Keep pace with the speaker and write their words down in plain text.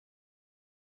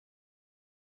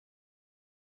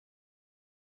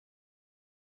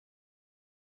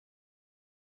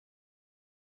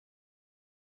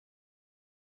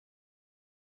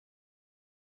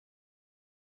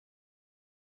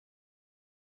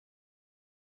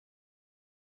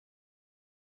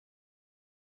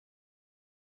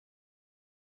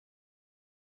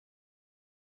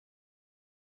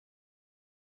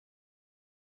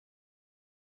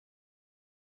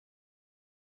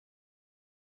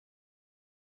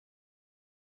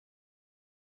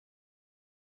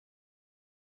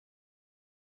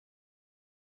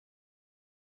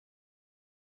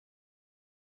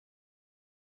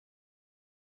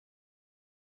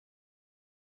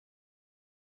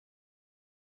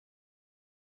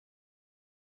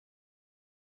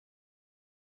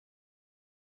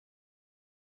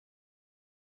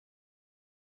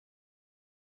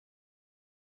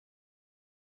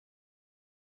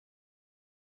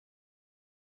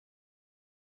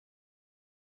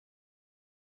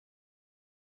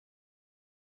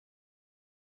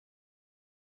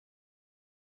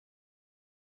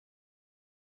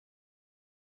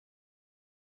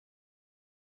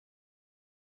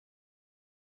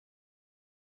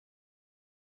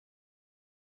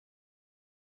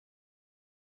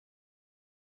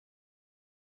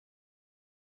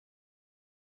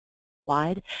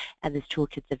statewide, and this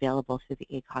toolkit's available through the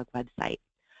ACOG website.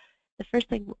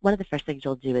 One of the first things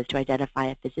you'll do is to identify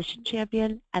a physician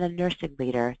champion and a nursing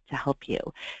leader to help you.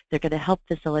 They're going to help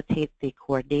facilitate the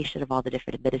coordination of all the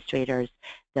different administrators.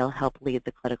 They'll help lead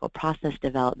the clinical process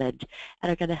development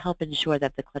and are going to help ensure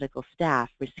that the clinical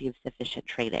staff receive sufficient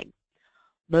training.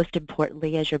 Most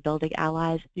importantly, as you're building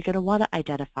allies, you're going to want to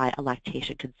identify a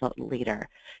lactation consultant leader.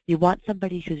 You want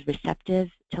somebody who's receptive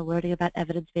to learning about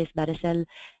evidence-based medicine,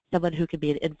 someone who can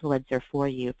be an influencer for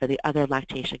you for the other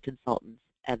lactation consultants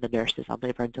and the nurses on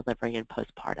labor and delivery and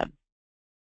postpartum.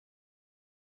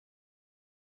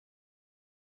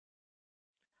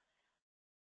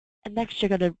 And next, you're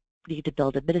going to need to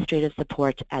build administrative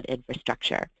support and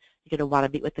infrastructure. You're going to want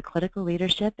to meet with the clinical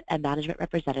leadership and management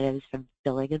representatives from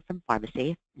billing and from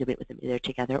pharmacy. You'll meet with them either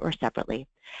together or separately.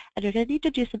 And you're going to need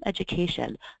to do some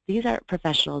education. These are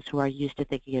professionals who are used to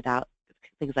thinking about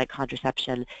things like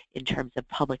contraception in terms of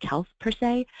public health per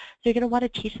se. So you're going to want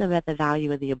to teach them about the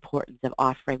value and the importance of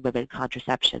offering women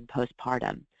contraception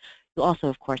postpartum. You'll also,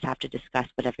 of course, have to discuss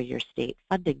whatever your state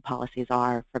funding policies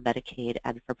are for Medicaid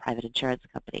and for private insurance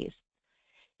companies.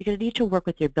 You're going to need to work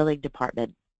with your billing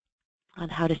department on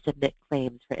how to submit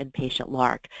claims for inpatient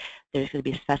LARC. There's going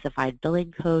to be specified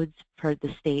billing codes for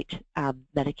the state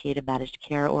Medicaid and managed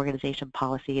care organization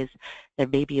policies. There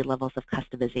may be levels of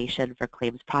customization for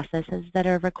claims processes that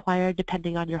are required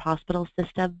depending on your hospital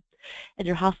system. And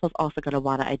your hospital is also going to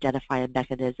want to identify a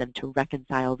mechanism to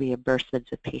reconcile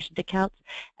reimbursements with patient accounts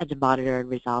and to monitor and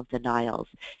resolve denials.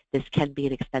 This can be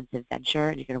an expensive venture,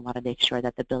 and you're going to want to make sure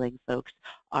that the billing folks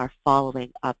are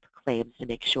following up claims to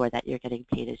make sure that you're getting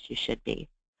paid as you should be.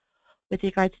 With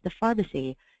regards to the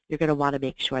pharmacy, you're going to want to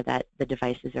make sure that the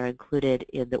devices are included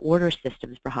in the order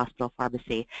systems for hospital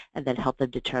pharmacy and then help them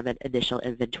determine initial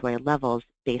inventory levels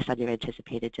based on your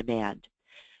anticipated demand.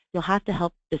 You'll have to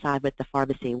help decide with the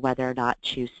pharmacy whether or not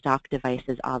to stock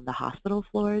devices on the hospital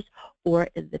floors or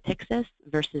in the Pyxis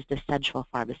versus the central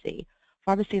pharmacy.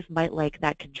 Pharmacies might like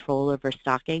that control over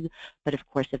stocking, but of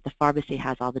course if the pharmacy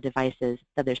has all the devices,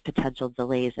 then there's potential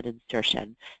delays in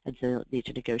insertion, and so you'll need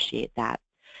to negotiate that.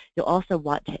 You'll also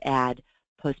want to add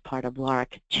postpartum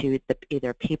LARC to the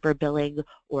either paper billing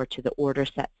or to the order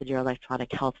sets in your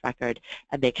electronic health record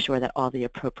and make sure that all the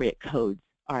appropriate codes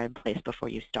are in place before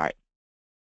you start.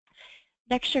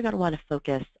 Next, you're going to want to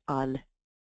focus on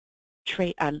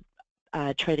training.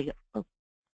 Oh,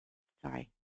 sorry.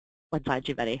 One slide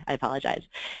too many, I apologize.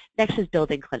 Next is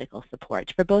building clinical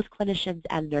support. For both clinicians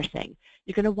and nursing,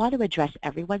 you're going to want to address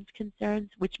everyone's concerns,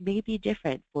 which may be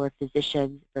different for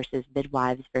physicians versus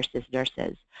midwives versus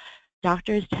nurses.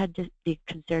 Doctors tend to be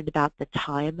concerned about the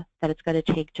time that it's going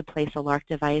to take to place a LARC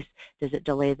device. Does it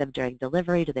delay them during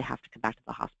delivery? Do they have to come back to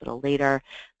the hospital later?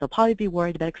 They'll probably be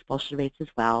worried about expulsion rates as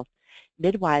well.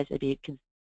 Midwives would be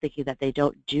thinking that they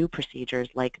don't do procedures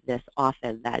like this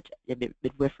often, that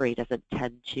midwifery doesn't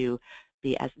tend to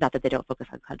be as, not that they don't focus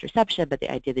on contraception, but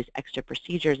the idea of these extra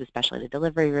procedures, especially in a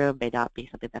delivery room, may not be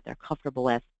something that they're comfortable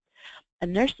with.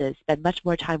 And nurses spend much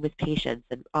more time with patients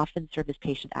and often serve as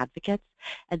patient advocates.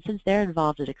 And since they're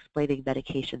involved in explaining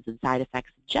medications and side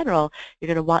effects in general, you're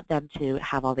going to want them to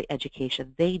have all the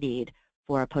education they need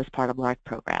for a postpartum LARC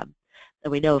program.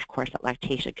 And we know, of course, that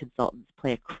lactation consultants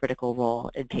play a critical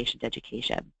role in patient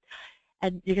education.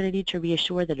 And you're going to need to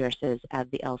reassure the nurses and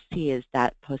the LCs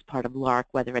that postpartum LARC,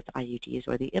 whether it's IUDs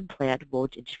or the implant,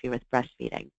 won't interfere with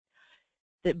breastfeeding.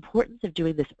 The importance of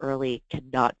doing this early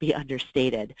cannot be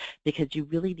understated because you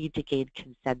really need to gain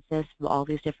consensus from all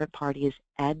these different parties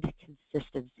and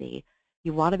consistency.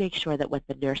 You want to make sure that what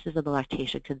the nurses and the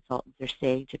lactation consultants are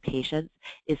saying to patients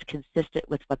is consistent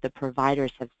with what the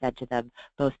providers have said to them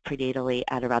both prenatally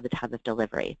and around the time of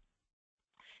delivery.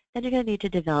 Then you're going to need to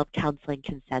develop counseling,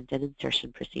 consent, and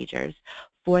insertion procedures.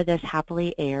 For this,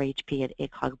 happily, ARHP and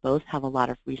ACOG both have a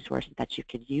lot of resources that you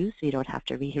can use so you don't have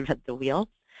to reinvent the wheel.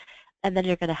 And then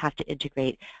you're going to have to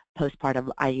integrate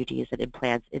postpartum IUDs and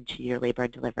implants into your labor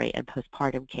and delivery and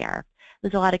postpartum care.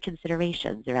 There's a lot of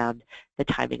considerations around the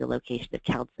timing and location of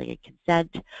counseling and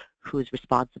consent, who's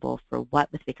responsible for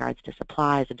what with regards to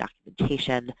supplies and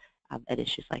documentation, and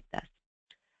issues like this.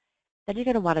 Then you're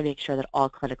going to want to make sure that all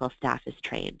clinical staff is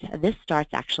trained. And this starts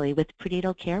actually with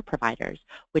prenatal care providers,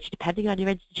 which depending on your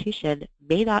institution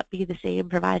may not be the same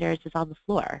providers as on the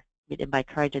floor. In my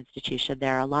current institution,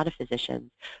 there are a lot of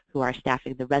physicians who are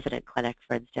staffing the resident clinic,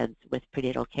 for instance, with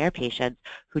prenatal care patients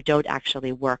who don't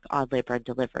actually work on labor and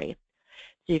delivery.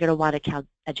 So you're going to want to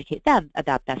educate them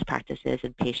about best practices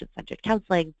in patient-centered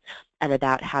counseling and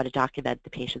about how to document the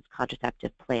patient's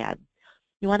contraceptive plan.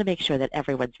 You want to make sure that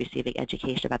everyone's receiving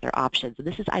education about their options, and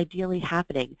this is ideally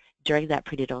happening during those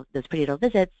prenatal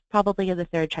visits, probably in the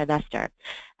 3rd trimester,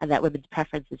 and that women's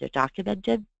preferences are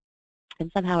documented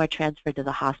and somehow are transferred to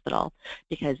the hospital,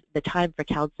 because the time for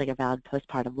counseling around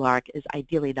postpartum LARC is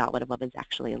ideally not when a woman's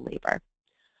actually in labor.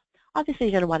 Obviously,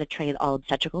 you're going to want to train all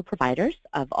obstetrical providers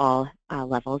of all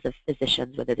levels of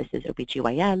physicians, whether this is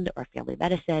OBGYN or family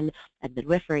medicine and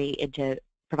midwifery, into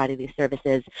providing these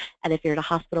services. And if you're in a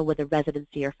hospital with a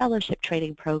residency or fellowship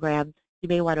training program, you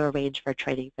may want to arrange for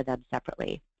training for them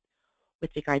separately.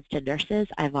 With regards to nurses,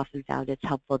 I've often found it's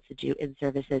helpful to do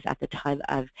in-services at the time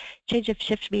of change of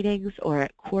shift meetings or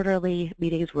quarterly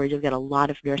meetings where you'll get a lot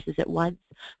of nurses at once,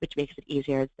 which makes it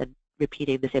easier than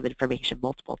repeating the same information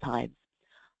multiple times.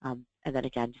 And then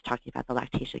again, just talking about the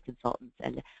lactation consultants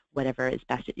and whatever is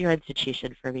best at your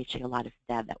institution for reaching a lot of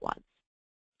them at once.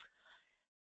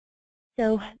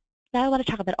 So now I want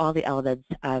to talk about all the elements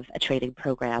of a training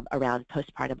program around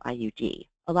postpartum IUD.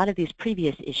 A lot of these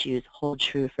previous issues hold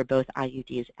true for both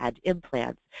IUDs and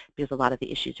implants, because a lot of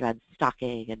the issues around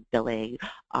stocking and billing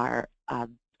are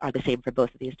the same for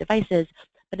both of these devices.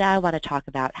 But now I want to talk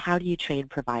about how do you train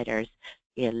providers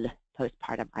in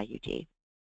postpartum IUD.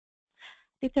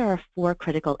 I think there are 4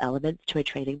 critical elements to a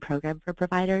training program for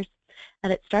providers,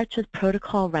 and it starts with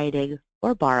protocol writing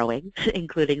or borrowing,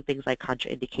 including things like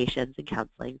contraindications and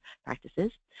counseling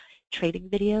practices, training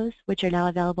videos, which are now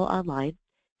available online,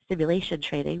 simulation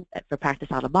training for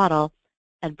practice on a model,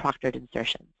 and proctored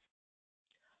insertions.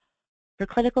 For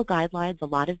clinical guidelines, a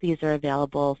lot of these are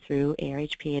available through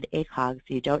ARHP and ACOG,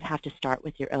 so you don't have to start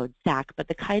with your own stack, but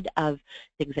the kind of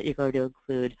things that you're going to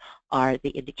include are the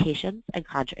indications and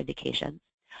contraindications,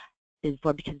 the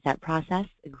informed consent process,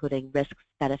 including risks,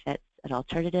 benefits, and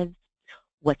alternatives,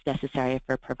 what's necessary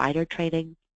for provider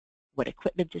training, what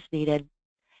equipment is needed,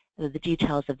 and then the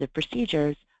details of the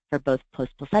procedures for both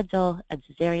post-placental and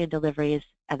cesarean deliveries,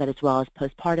 and then as well as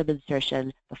postpartum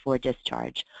insertion before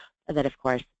discharge, and then of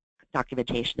course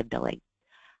documentation and billing.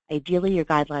 Ideally, your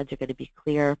guidelines are going to be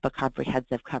clear but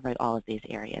comprehensive, covering all of these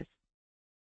areas.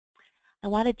 I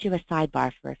want to do a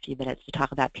sidebar for a few minutes to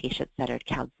talk about patient-centered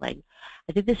counseling.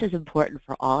 I think this is important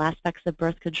for all aspects of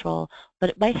birth control,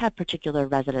 but it might have particular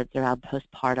resonance around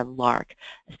postpartum LARC,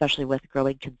 especially with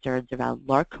growing concerns around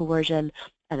LARC coercion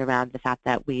and around the fact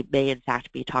that we may in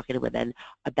fact be talking to women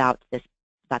about the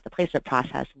placement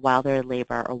process while they're in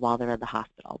labor or while they're in the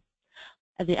hospital.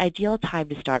 And the ideal time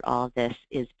to start all of this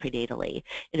is prenatally,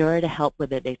 in order to help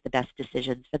women make the best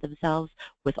decisions for themselves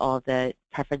with all the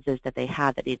preferences that they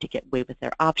have that need to get away with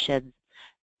their options.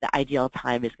 The ideal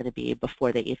time is going to be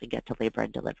before they even get to labor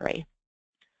and delivery.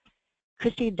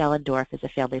 Christine Dellendorf is a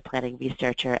family planning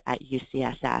researcher at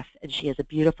UCSF, and she has a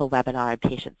beautiful webinar on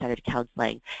patient-centered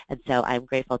counseling, and so I'm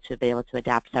grateful to be able to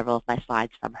adapt several of my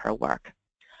slides from her work.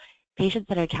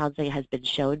 Patient-centered counseling has been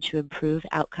shown to improve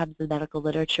outcomes in medical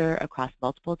literature across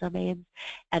multiple domains,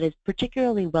 and is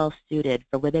particularly well suited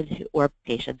for women or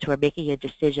patients who are making a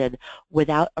decision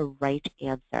without a right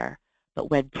answer,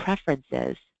 but when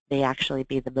preferences may actually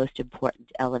be the most important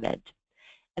element.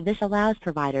 And this allows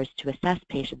providers to assess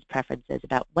patients' preferences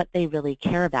about what they really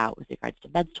care about with regards to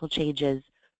menstrual changes,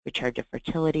 return to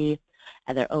fertility,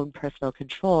 and their own personal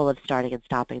control of starting and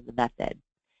stopping the method.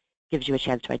 Gives you a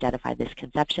chance to identify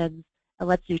misconceptions, and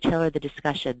lets you tailor the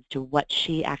discussions to what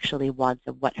she actually wants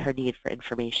and what her need for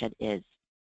information is.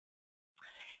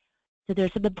 So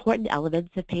there's some important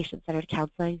elements of patient-centered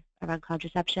counseling around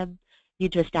contraception. You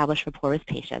need to establish rapport with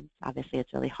patients. Obviously,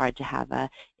 it's really hard to have an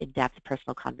in-depth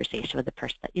personal conversation with the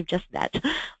person that you've just met.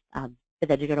 But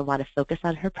then you're going to want to focus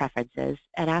on her preferences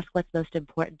and ask what's most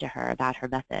important to her about her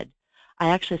method. I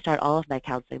actually start all of my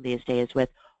counseling these days with,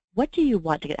 what do you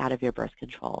want to get out of your birth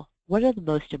control? What are the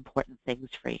most important things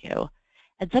for you?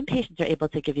 And some patients are able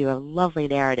to give you a lovely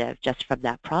narrative just from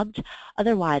that prompt.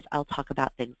 Otherwise, I'll talk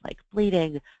about things like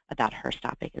bleeding, about her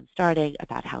stopping and starting,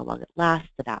 about how long it lasts,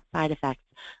 about side effects,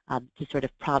 to sort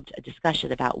of prompt a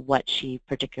discussion about what she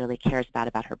particularly cares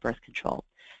about her birth control.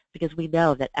 Because we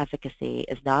know that efficacy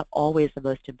is not always the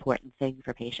most important thing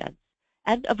for patients.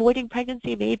 And avoiding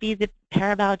pregnancy may be the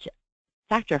paramount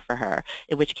factor for her,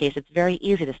 in which case it's very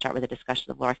easy to start with a discussion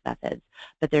of LARC methods,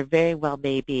 but there very well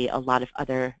may be a lot of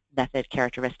other method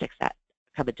characteristics that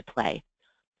come into play.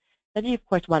 Then you, of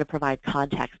course, want to provide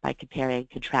context by comparing and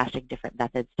contrasting different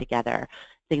methods together,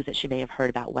 things that she may have heard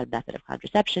about one method of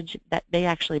contraception that may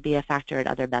actually be a factor in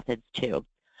other methods too.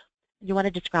 And you want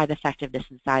to describe effectiveness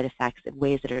and side effects in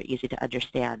ways that are easy to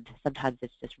understand. Sometimes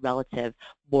it's just relative,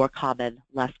 more common,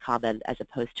 less common, as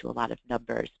opposed to a lot of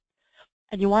numbers.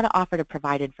 And you want to offer to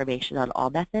provide information on all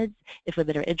methods if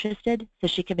women are interested, so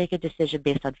she can make a decision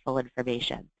based on full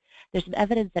information. There's some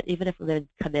evidence that even if women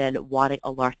come in wanting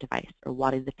a LARC device or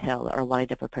wanting the pill or wanting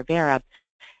Depo-Provera,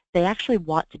 they actually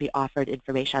want to be offered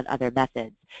information on other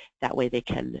methods. That way they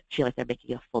can feel like they're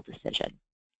making a full decision.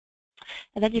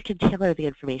 And then you can tailor the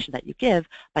information that you give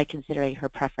by considering her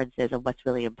preferences and what's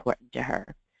really important to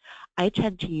her. I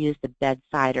tend to use the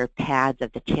bedside or pads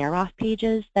of the tear-off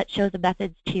pages that show the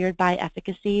methods tiered by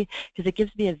efficacy because it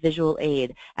gives me a visual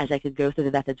aid as I can go through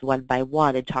the methods one by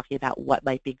one and talking about what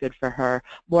might be good for her,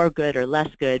 more good or less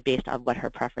good based on what her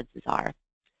preferences are.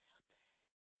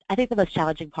 I think the most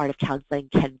challenging part of counseling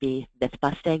can be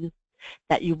myth-busting,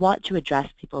 that you want to address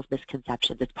people's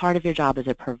misconceptions. It's part of your job as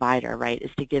a provider, right,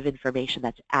 is to give information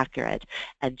that's accurate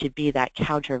and to be that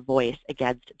counter voice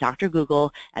against Dr.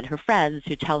 Google and her friends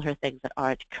who tell her things that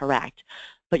aren't correct.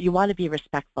 But you want to be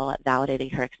respectful at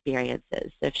validating her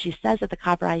experiences. So if she says that the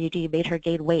copper IUD made her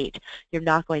gain weight, you're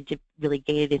not going to really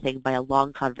gain anything by a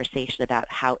long conversation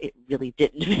about how it really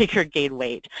didn't make her gain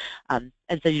weight. And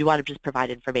so you want to just provide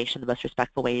information the most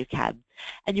respectful way you can.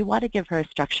 And you want to give her a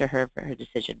structure for her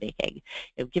decision making.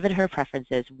 You know, given her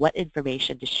preferences, what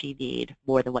information does she need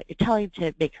more than what you're telling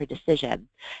to make her decision?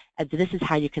 And so this is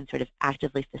how you can sort of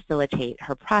actively facilitate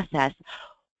her process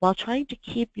while trying to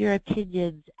keep your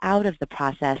opinions out of the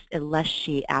process unless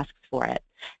she asks for it.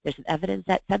 There's some evidence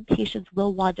that some patients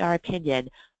will want our opinion,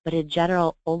 but in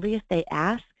general, only if they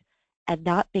ask and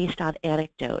not based on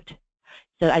anecdote.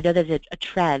 So I know there's a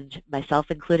trend,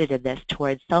 myself included in this,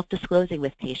 towards self-disclosing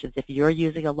with patients if you're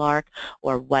using a LARC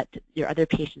or what your other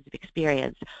patients have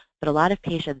experienced. But a lot of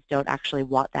patients don't actually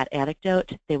want that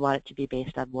anecdote. They want it to be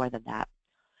based on more than that.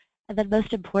 And then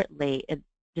most importantly, in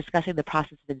discussing the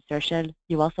process of insertion,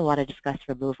 you also want to discuss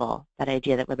removal, that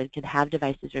idea that women can have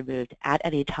devices removed at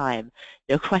any time,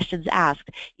 no questions asked,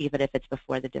 even if it's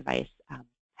before the device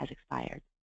has expired.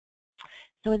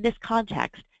 So in this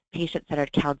context,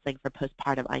 patient-centered counseling for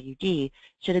postpartum IUD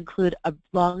should include a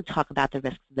long talk about the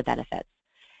risks and the benefits.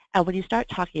 And when you start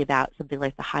talking about something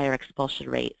like the higher expulsion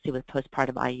rate seen with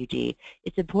postpartum IUD,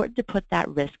 it's important to put that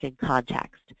risk in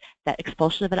context, that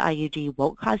expulsion of an IUD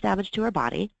won't cause damage to her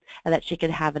body, and that she can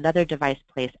have another device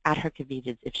placed at her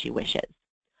convenience if she wishes.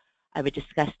 I would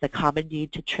discuss the common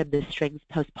need to trim the strings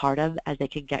postpartum as they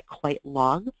can get quite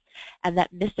long, and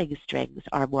that missing strings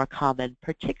are more common,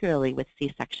 particularly with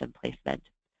C-section placement.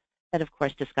 And of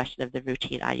course, discussion of the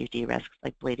routine IUD risks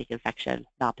like bleeding, infection,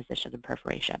 malposition, and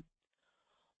perforation.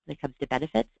 When it comes to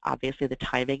benefits, obviously the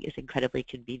timing is incredibly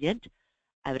convenient.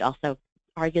 I would also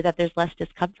argue that there's less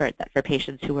discomfort, that for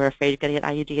patients who are afraid of getting an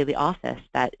IUD in the office,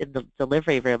 that in the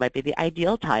delivery room might be the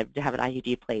ideal time to have an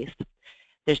IUD placed.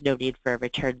 There's no need for a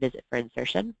return visit for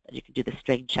insertion, and you can do the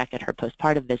string check at her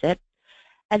postpartum visit,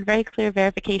 and very clear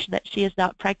verification that she is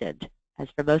not pregnant. As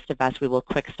for most of us, we will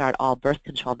quick start all birth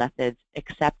control methods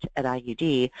except an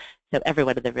IUD, so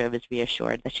everyone in the room is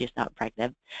reassured that she's not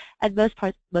pregnant. And most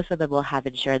women will have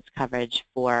insurance coverage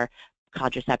for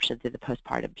contraception through the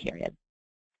postpartum period.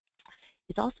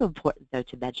 It's also important, though,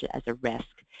 to mention as a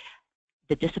risk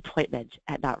the disappointment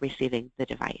at not receiving the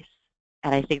device.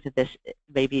 And I think that this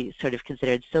may be sort of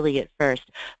considered silly at first,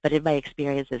 but in my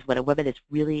experiences, when a woman is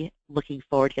really looking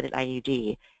forward to getting an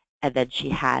IUD and then she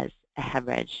has a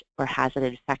hemorrhage or has an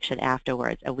infection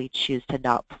afterwards and we choose to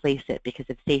not place it because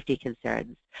of safety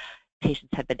concerns, patients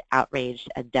have been outraged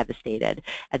and devastated.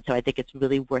 And so I think it's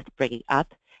really worth bringing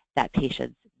up that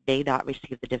patients may not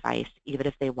receive the device even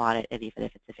if they want it and even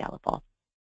if it's available.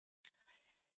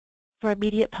 For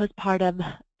immediate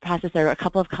postpartum process, there are a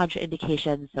couple of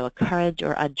contraindications, so a current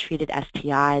or untreated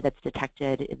STI that's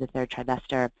detected in the third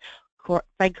trimester,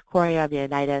 frank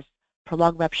chorioamnionitis,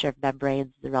 prolonged rupture of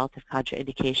membranes is a relative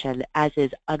contraindication, as is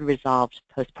unresolved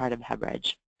postpartum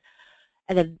hemorrhage.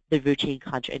 And then the routine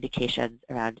contraindications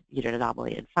around uterine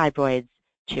anomaly and fibroids,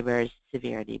 tumors,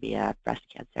 severe anemia, breast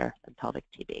cancer, and pelvic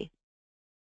TB.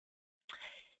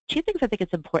 Two things I think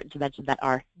it's important to mention that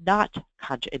are not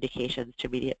contraindications to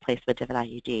immediate placement of an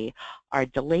IUD are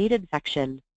delayed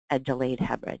infection and delayed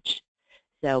hemorrhage.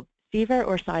 So fever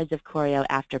or signs of chorio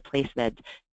after placement,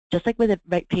 just like with a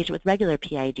patient with regular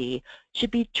PID,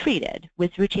 should be treated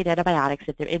with routine antibiotics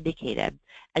if they're indicated,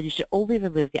 and you should only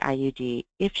remove the IUD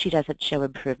if she doesn't show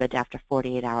improvement after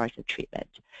 48 hours of treatment.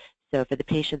 So for the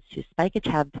patients who spike a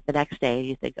temp the next day,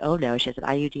 you think, oh no, she has an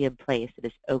IUD in place, it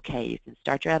is okay, you can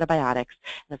start your antibiotics,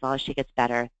 and as long as she gets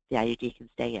better, the IUD can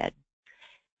stay in.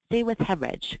 Same with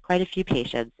hemorrhage. Quite a few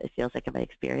patients, it feels like in my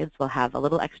experience, will have a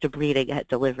little extra bleeding at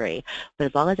delivery. But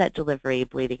as long as at delivery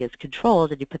bleeding is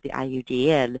controlled and you put the IUD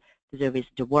in, there's no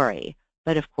reason to worry.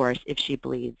 But of course, if she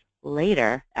bleeds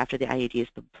later after the IUD has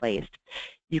been placed,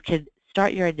 you can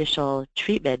start your initial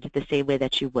treatment the same way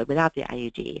that you would without the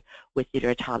IUD, with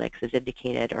uterotonics as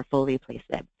indicated or full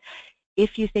replacement.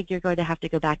 If you think you're going to have to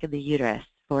go back in the uterus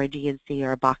for a DNC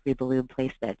or a Bacri balloon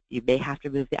placement, you may have to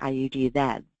move the IUD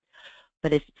then.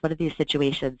 But if it's one of these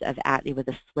situations of acne with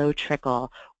a slow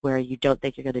trickle where you don't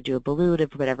think you're going to do a balloon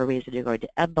and for whatever reason you're going to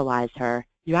embolize her,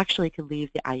 you actually can leave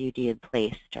the IUD in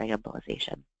place during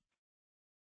embolization.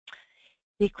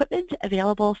 The equipment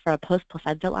available for a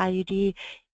post-placental IUD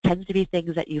tends to be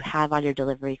things that you have on your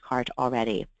delivery cart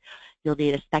already. You'll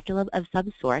need a speculum of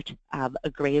some sort. A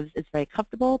Graves is very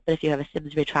comfortable, but if you have a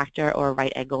Sims retractor or a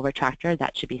right angle retractor,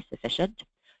 that should be sufficient.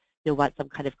 You'll want some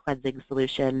kind of cleansing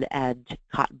solution and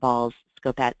cotton balls,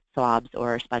 scopettes, swabs,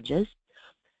 or sponges.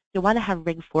 You'll want to have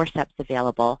ring forceps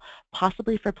available,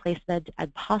 possibly for placement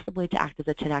and possibly to act as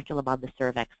a tenaculum on the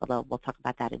cervix, although we'll talk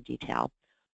about that in detail.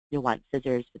 You'll want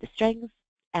scissors for the strings,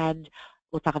 and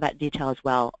we'll talk about in detail as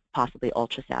well, possibly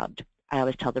ultrasound. I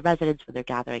always tell the residents when they're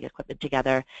gathering equipment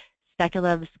together,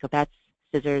 speculum, scopettes,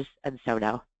 scissors, and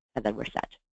sono, and then we're set.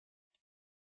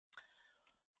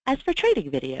 As for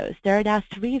training videos, there are now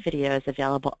 3 videos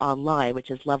available online, which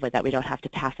is lovely that we don't have to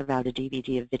pass around a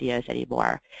DVD of videos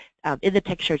anymore. In the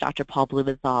picture, Dr. Paul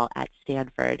Blumenthal at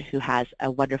Stanford, who has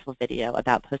a wonderful video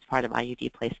about postpartum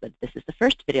IUD placement. This is the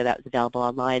first video that was available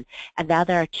online, and now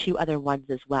there are 2 other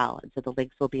ones as well, and so the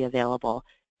links will be available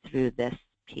through this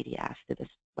PDF, through this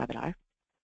webinar.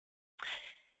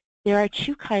 There are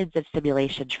 2 kinds of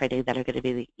simulation training that are going to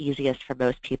be the easiest for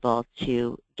most people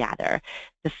to gather.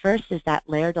 The first is that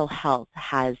Laerdal Health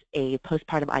has a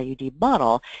postpartum IUD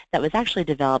model that was actually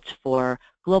developed for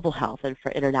global health and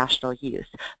for international use,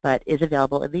 but is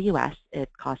available in the US.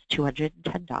 It costs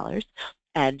 $210,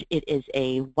 and it is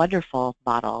a wonderful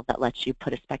model that lets you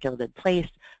put a speculum in place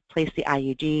the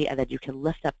IUD, and then you can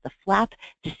lift up the flap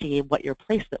to see what your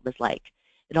placement was like.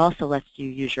 It also lets you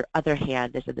use your other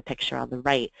hand, as in the picture on the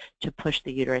right, to push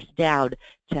the uterus down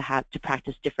to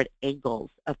practice different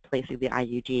angles of placing the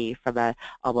IUD from a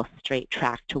almost straight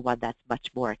track to one that's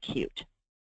much more acute.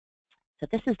 So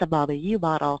this is the Mama U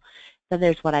model. Then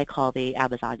there's what I call the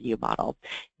Amazon U model.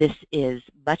 This is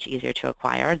much easier to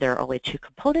acquire. There are only 2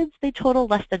 components. They total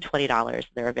less than $20.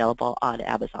 They're available on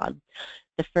Amazon.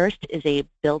 The first is a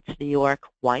built New York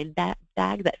wine bag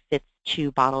that fits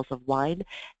 2 bottles of wine,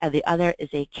 and the other is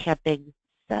a camping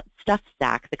stuff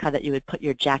sack, the kind that you would put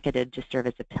your jacket in to serve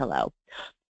as a pillow.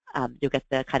 You'll get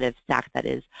the kind of sack that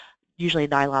is usually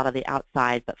nylon on the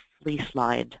outside but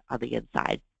fleece-lined on the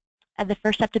inside. And the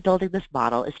first step to building this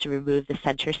model is to remove the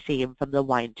center seam from the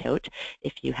wine tote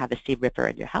if you have a seam ripper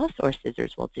in your house, or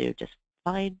scissors will do just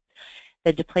fine.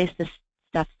 Then to place this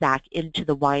stuff sack into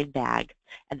the wine bag,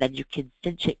 and then you can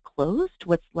cinch it closed,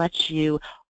 which lets you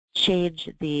change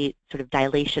the sort of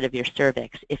dilation of your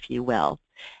cervix, if you will.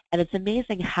 And it's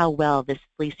amazing how well this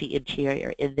fleecy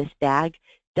interior in this bag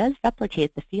does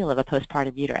replicate the feel of a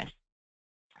postpartum uterus.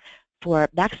 For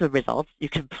maximum results, you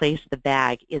can place the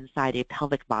bag inside a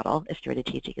pelvic model, if you're in a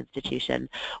teaching institution,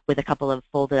 with a couple of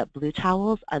folded up blue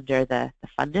towels under the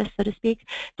fundus, so to speak,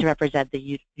 to represent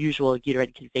the usual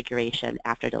uterine configuration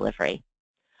after delivery.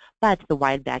 But the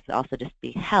wine bag can also just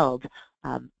be held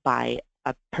by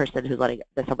a person who's letting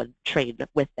someone train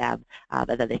with them, and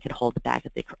then they can hold the bag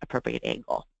at the appropriate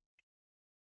angle.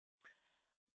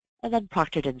 And then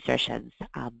proctored insertions.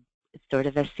 It's sort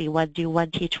of a see one, do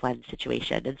one, teach one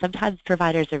situation. And sometimes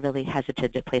providers are really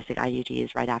hesitant at placing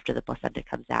IUDs right after the placenta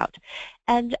comes out.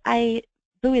 And I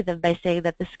buoy them by saying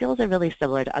that the skills are really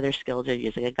similar to other skills you're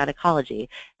using in gynecology.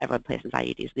 Everyone places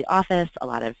IUDs in the office. A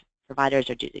lot of providers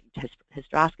are doing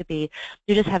hysteroscopy.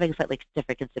 You're just having slightly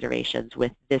different considerations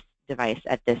with this device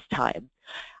at this time.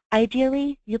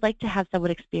 Ideally, you'd like to have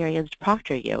someone experienced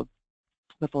proctor you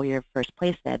before your first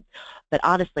placement, but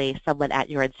honestly, someone at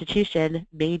your institution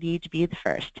may need to be the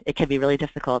first. It can be really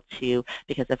difficult to,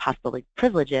 because of hospital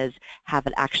privileges, have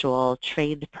an actual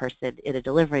trained person in a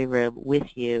delivery room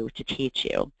with you to teach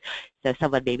you. So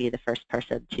someone may be the first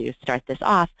person to start this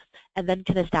off and then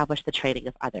can establish the training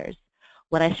of others.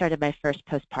 When I started my first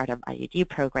postpartum IUD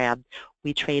program,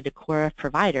 we trained a core of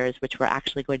providers, which were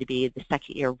actually going to be the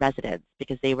second-year residents,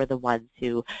 because they were the ones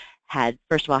who had,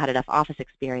 first of all, had enough office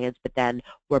experience, but then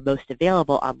were most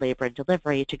available on labor and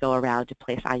delivery to go around to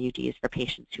place IUDs for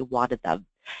patients who wanted them.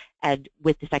 And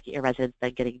with the second-year residents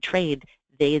then getting trained,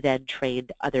 they then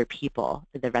trained other people.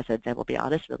 And the residents, I will be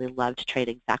honest, really loved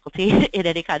training faculty in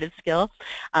any kind of skill.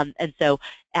 And so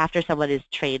after someone is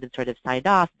trained and sort of signed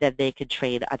off, then they can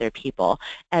train other people.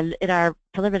 And in our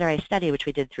preliminary study, which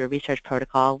we did through a research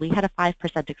protocol, we had a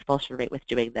 5% expulsion rate with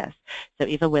doing this. So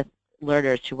even with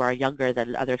learners who are younger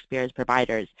than other experienced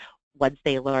providers, once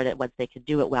they learn it, once they can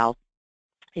do it well,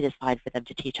 it is fine for them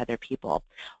to teach other people.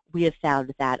 We have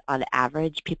found that on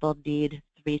average, people need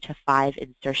 3 to 5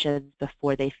 insertions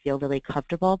before they feel really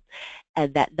comfortable,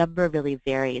 and that number really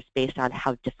varies based on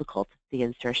how difficult the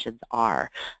insertions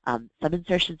are. Some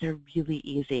insertions are really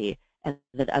easy, and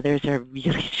then others are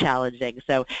really challenging.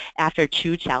 So after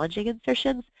 2 challenging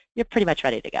insertions, you're pretty much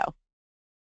ready to go.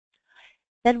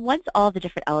 Then once all the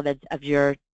different elements of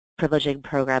your privileging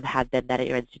program have been met at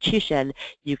your institution,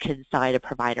 you can sign a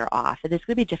provider off. And there's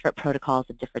going to be different protocols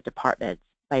in different departments.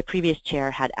 My previous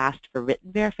chair had asked for written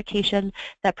verification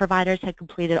that providers had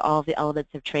completed all of the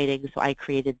elements of training, so I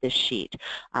created this sheet,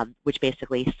 which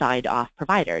basically signed off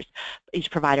providers. Each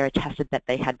provider attested that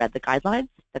they had read the guidelines,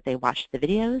 that they watched the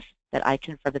videos, that I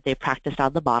confirmed that they practiced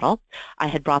on the model. I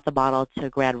had brought the model to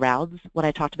grand rounds when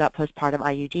I talked about postpartum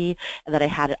IUD, and that I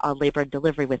had it on labor and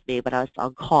delivery with me when I was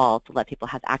on call to let people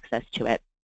have access to it.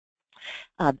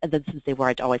 And then since they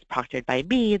weren't always proctored by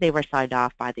me, they were signed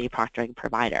off by the proctoring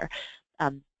provider.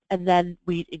 And then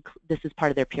this is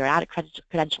part of their periodic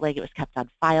credentialing. It was kept on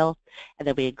file, and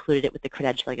then we included it with the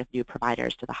credentialing of new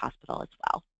providers to the hospital as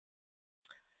well.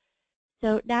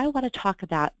 So now I want to talk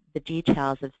about the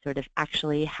details of sort of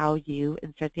actually how you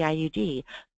insert the IUD.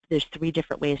 There's 3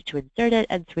 different ways to insert it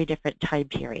and 3 different time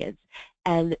periods.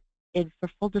 And for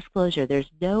full disclosure,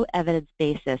 there's no evidence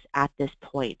basis at this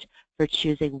point for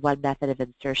choosing one method of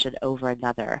insertion over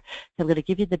another. So I'm going to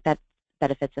give you the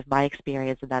benefits of my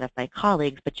experience and that of my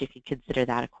colleagues, but you can consider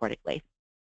that accordingly.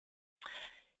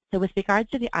 So with regards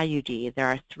to the IUD, there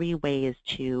are 3 ways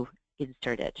to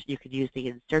insert it. You can use the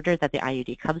inserter that the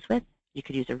IUD comes with, you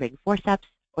can use a ring forceps,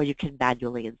 or you can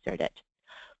manually insert it.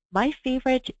 My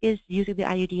favorite is using the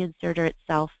IUD inserter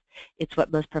itself. It's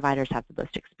what most providers have the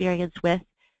most experience with.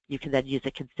 You can then use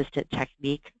a consistent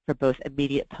technique for both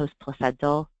immediate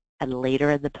post-placental and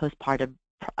later in the postpartum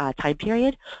time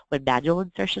period when manual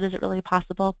insertion isn't really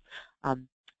possible.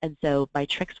 And so my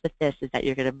tricks with this is that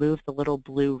you're going to move the little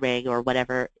blue ring or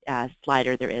whatever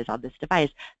slider there is on this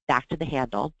device back to the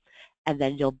handle, and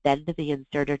then you'll bend the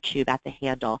inserter tube at the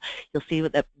handle. You'll see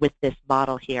with this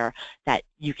model here that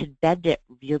you can bend it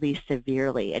really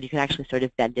severely, and you can actually sort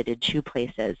of bend it in 2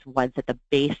 places, once at the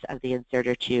base of the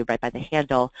inserter tube right by the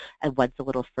handle and once a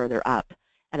little further up.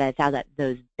 And I found that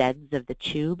those bends of the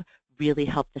tube really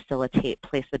help facilitate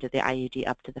placement of the IUD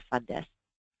up to the fundus.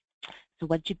 So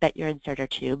once you bent your inserter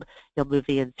tube, you'll move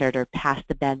the inserter past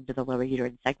the bend to the lower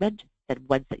uterine segment. Then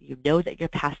once that you know that you're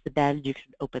past the bend, you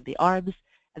can open the arms,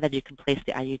 and then you can place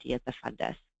the IUD at the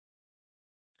fundus.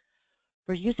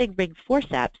 For using ring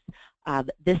forceps,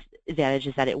 this advantage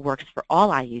is that it works for all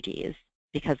IUDs,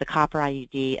 because the copper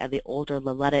IUD and the older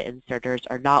Loletta inserters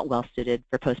are not well suited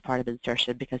for postpartum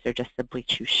insertion because they're just simply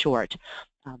too short.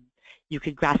 You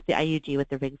can grasp the IUD with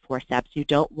the ring forceps. You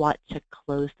don't want to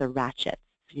close the ratchets.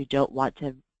 So you don't want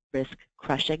to risk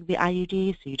crushing the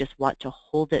IUD, so you just want to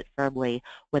hold it firmly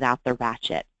without the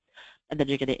ratchet. And then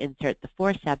you're going to insert the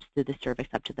forceps through the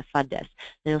cervix up to the fundus.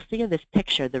 And you'll see in this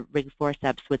picture the ring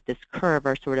forceps with this curve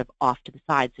are sort of off to the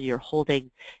side, so you're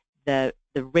holding the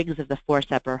rings of the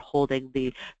forceps are holding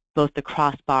both the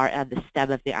crossbar and the stem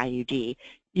of the IUD.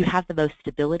 You have the most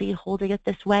stability holding it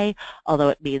this way, although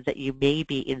it means that you may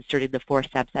be inserting the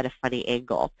forceps at a funny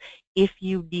angle. If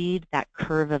you need that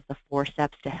curve of the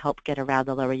forceps to help get around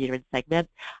the lower uterine segment,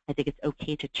 I think it's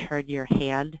okay to turn your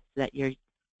hand so that you're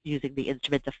using the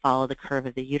instrument to follow the curve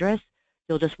of the uterus.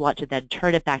 You'll just want to then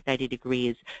turn it back 90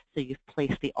 degrees so you've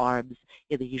placed the arms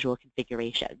in the usual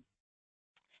configuration.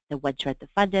 Then once you're at the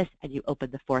fundus and you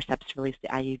open the forceps to release the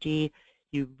IUD,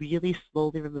 you really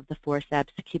slowly remove the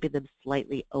forceps, keeping them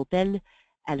slightly open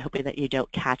and hoping that you don't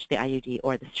catch the IUD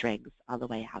or the strings on the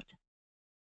way out.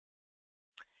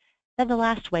 Then the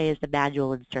last way is the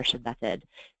manual insertion method.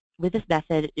 With this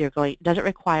method, it doesn't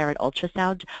require an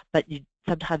ultrasound, but you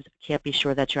sometimes can't be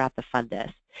sure that you're at the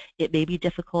fundus. It may be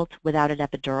difficult without an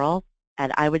epidural,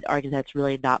 and I would argue that it's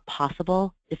really not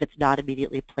possible if it's not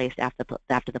immediately placed after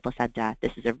the placenta.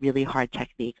 This is a really hard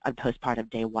technique on postpartum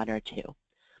day 1 or 2.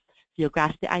 You'll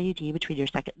grasp the IUD between your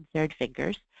second and third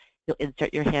fingers. You'll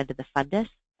insert your hand in the fundus,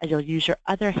 and you'll use your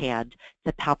other hand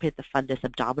to palpate the fundus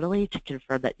abdominally to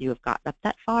confirm that you have gotten up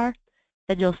that far.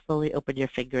 Then you'll slowly open your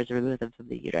fingers and remove them from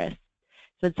the uterus.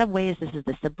 So in some ways, this is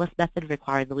the simplest method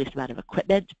requiring the least amount of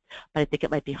equipment, but I think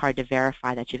it might be hard to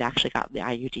verify that you've actually gotten the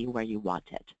IUD where you want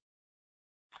it.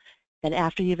 Then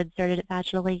after you've inserted it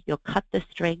vaginally, you'll cut the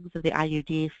strings of the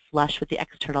IUD flush with the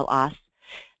external os.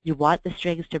 You want the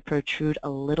strings to protrude a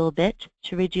little bit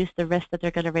to reduce the risk that they're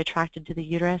going to retract into the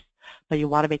uterus, but you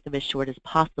want to make them as short as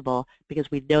possible because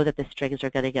we know that the strings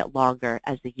are going to get longer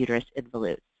as the uterus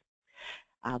involutes.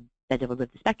 Then you'll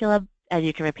remove the speculum, and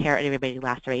you can repair any remaining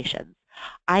lacerations.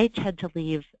 I tend to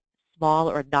leave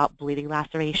small or not bleeding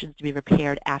lacerations to be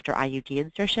repaired after IUD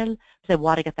insertion, because I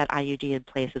want to get that IUD in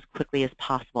place as quickly as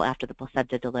possible after the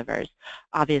placenta delivers.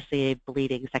 Obviously, a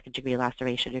bleeding second-degree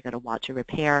laceration you're going to want to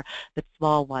repair, but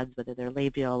small ones, whether they're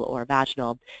labial or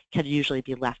vaginal, can usually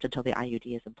be left until the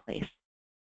IUD is in place.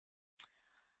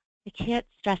 I can't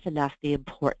stress enough the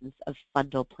importance of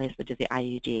fundal placement of the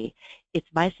IUD. It's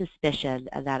my suspicion,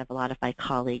 and that of a lot of my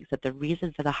colleagues, that the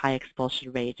reason for the high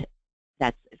expulsion rate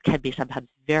that can be sometimes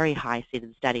very high seen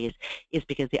in studies is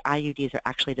because the IUDs are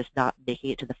actually just not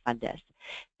making it to the fundus.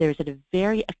 There's a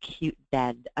very acute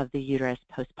bend of the uterus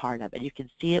postpartum, and you can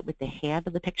see it with the hand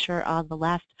in the picture on the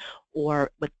left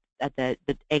or with at the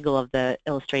angle of the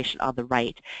illustration on the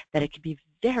right, that it can be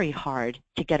very hard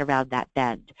to get around that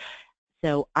bend.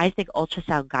 So I think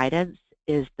ultrasound guidance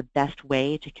is the best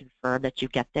way to confirm that you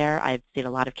get there. I've seen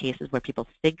a lot of cases where people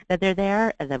think that they're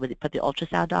there, and then when they put the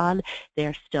ultrasound on,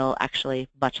 they're still actually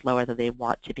much lower than they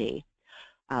want to be.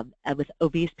 And with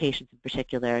obese patients in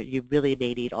particular, you really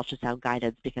may need ultrasound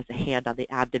guidance because a hand on the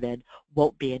abdomen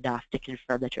won't be enough to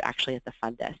confirm that you're actually at the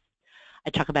fundus.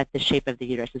 I talk about the shape of the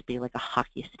uterus as being like a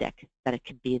hockey stick, that it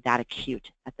can be that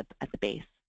acute at the base.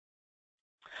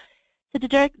 So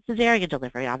cesarean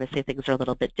delivery, obviously things are a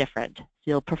little bit different. So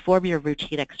you'll perform your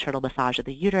routine external massage of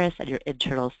the uterus and your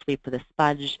internal sweep with a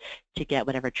sponge to get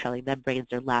whatever trailing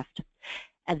membranes are left.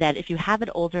 And then if you have an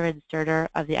older inserter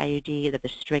of the IUD that the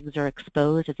strings are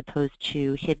exposed as opposed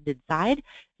to hidden inside,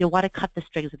 you'll want to cut the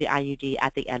strings of the IUD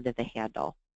at the end of the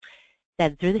handle.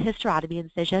 Then through the hysterotomy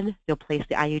incision, you'll place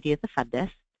the IUD at the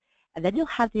fundus, and then you'll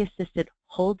have the assistant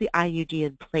hold the IUD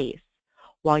in place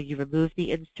while you remove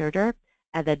the inserter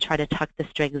and then try to tuck the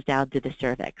strings down through the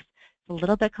cervix. It's a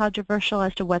little bit controversial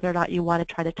as to whether or not you want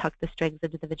to try to tuck the strings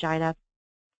into the vagina.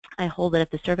 I hold that if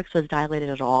the cervix was dilated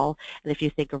at all, and if you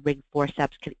think a ring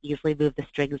forceps can easily move the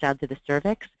strings down to the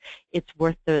cervix, it's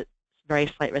worth the very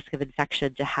slight risk of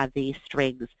infection to have the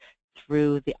strings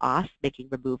through the os, making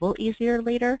removal easier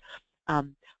later.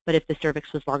 But if the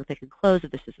cervix was long, thick, and closed,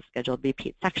 if this is a scheduled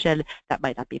repeat section, that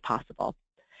might not be possible.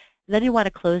 And then you want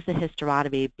to close the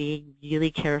hysterotomy, being really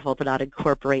careful to not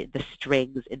incorporate the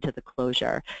strings into the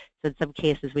closure. So in some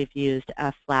cases, we've used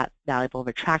a flat, malleable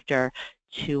retractor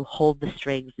to hold the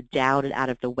strings down and out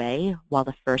of the way while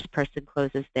the first person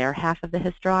closes their half of the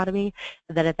hysterotomy.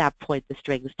 And then at that point, the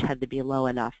strings tend to be low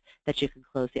enough that you can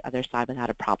close the other side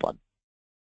without a problem.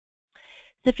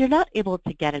 So if you're not able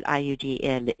to get an IUD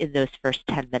in those first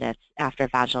 10 minutes after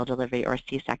vaginal delivery or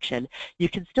C-section, you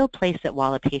can still place it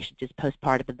while a patient is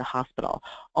postpartum in the hospital.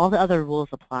 All the other rules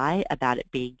apply about it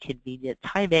being convenient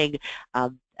timing,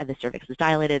 and the cervix is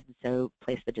dilated, and so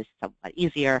placement is somewhat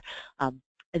easier.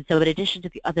 And so in addition to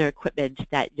the other equipment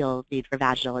that you'll need for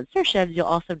vaginal insertion, you'll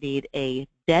also need a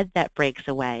bed that breaks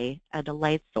away and a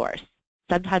light source.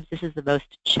 Sometimes this is the most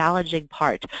challenging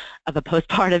part of a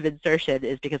postpartum insertion,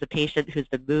 is because a patient who's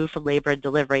been moved from labor and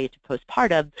delivery to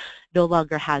postpartum no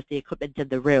longer has the equipment in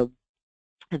the room.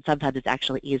 And sometimes it's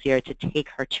actually easier to take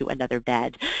her to another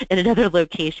bed in another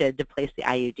location to place the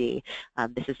IUD.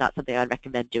 This is not something I would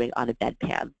recommend doing on a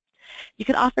bedpan. You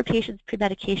can offer patients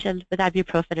pre-medication with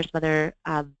ibuprofen or some other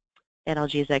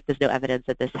analgesic. There's no evidence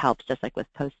that this helps, just like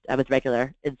with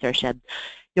regular insertion.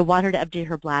 You'll want her to empty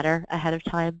her bladder ahead of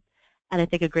time. And I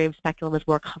think a Graves speculum is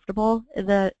more comfortable in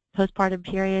the postpartum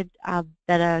period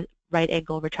than a right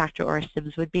angle retractor or a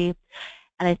SIMS would be.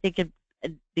 And I think in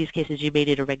these cases, you may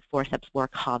need a ring forceps more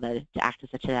common to act as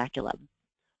a tenaculum.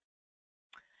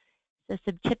 So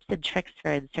some tips and tricks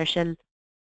for insertion.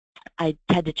 I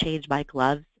tend to change my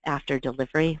gloves after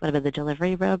delivery when I'm in the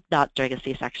delivery room, not during a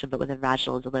C-section, but within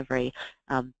vaginal delivery,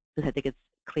 because I think it's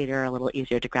cleaner, a little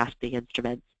easier to grasp the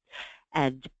instruments.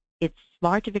 And it's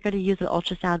smart, if you're going to use an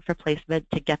ultrasound for placement,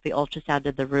 to get the ultrasound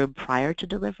in the room prior to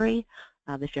delivery.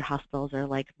 If your hospitals are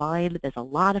like mine, there's a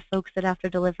lot of folks in after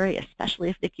delivery, especially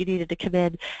if NICU needed to come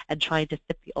in, and trying to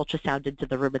fit the ultrasound into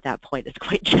the room at that point is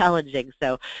quite challenging.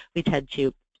 So we tend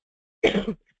to,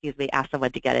 excuse me, ask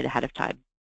someone to get it ahead of time.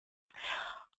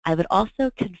 I would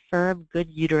also confirm good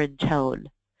uterine tone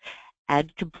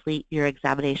and complete your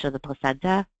examination of the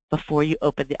placenta before you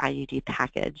open the IUD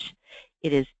package.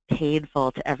 It is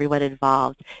painful to everyone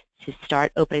involved to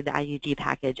start opening the IUD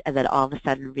package and then all of a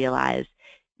sudden realize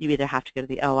you either have to go to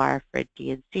the OR for a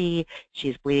D&C,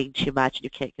 she's bleeding too much, and you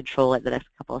can't control it in the next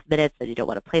couple of minutes, and you don't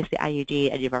want to place the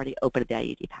IUD, and you've already opened the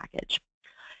IUD package.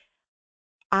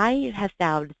 I have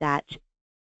found that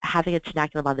having a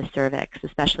tenaculum on the cervix,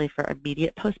 especially for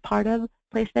immediate postpartum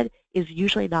placement, is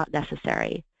usually not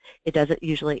necessary. It doesn't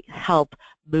usually help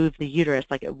move the uterus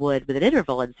like it would with an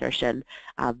interval insertion.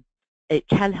 It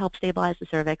can help stabilize the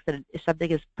cervix, and if something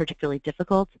is particularly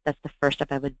difficult, that's the first step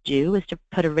I would do, is to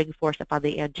put a ring forceps on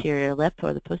the anterior lip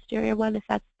or the posterior one if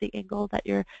that's the angle that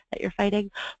you're fighting.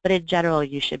 But in general,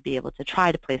 you should be able to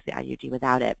try to place the IUD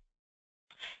without it.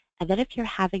 And then if you're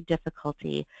having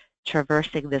difficulty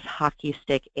traversing this hockey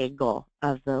stick angle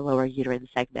of the lower uterine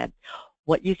segment,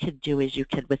 what you can do is you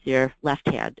can, with your left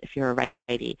hand, if you're a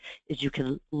righty, is you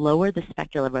can lower the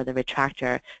speculum or the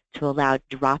retractor to allow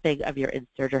dropping of your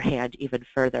inserter hand even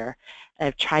further. And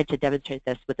I've tried to demonstrate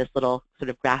this with this little sort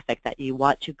of graphic that you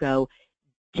want to go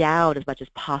down as much as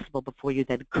possible before you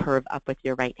then curve up with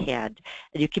your right hand.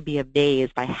 And you can be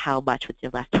amazed by how much with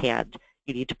your left hand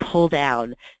you need to pull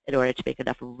down in order to make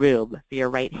enough room for your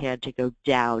right hand to go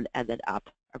down and then up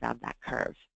around that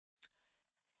curve.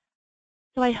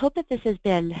 So I hope that this has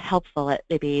been helpful at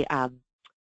maybe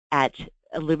at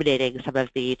illuminating some of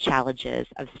the challenges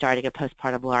of starting a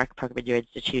postpartum LARC program in your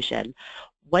institution.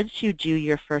 Once you do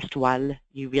your first one,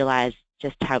 you realize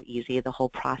just how easy the whole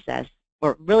process,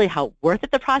 or really how worth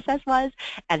it the process was,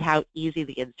 and how easy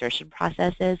the insertion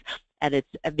process is. And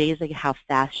it's amazing how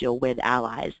fast you'll win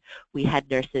allies. We had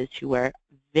nurses who were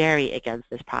very against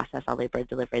this process on labor and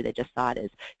delivery. They just saw it as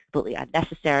completely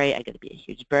unnecessary and going to be a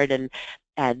huge burden.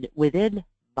 And within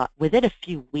a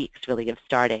few weeks, really, of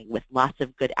starting with lots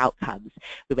of good outcomes,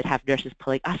 we would have nurses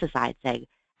pulling us aside saying,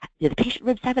 the patient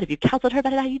room 7, if you counseled her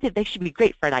about an IUD, they should be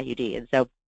great for an IUD. And so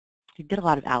you get a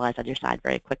lot of allies on your side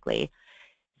very quickly.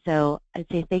 So I'd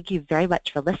say thank you very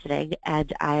much for listening,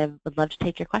 and I would love to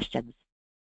take your questions.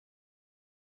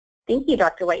 Thank you,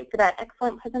 Dr. White, for that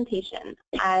excellent presentation.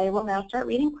 I will now start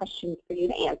reading questions for you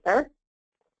to answer.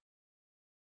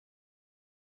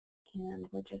 And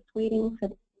we're just waiting for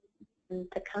them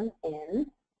to come in.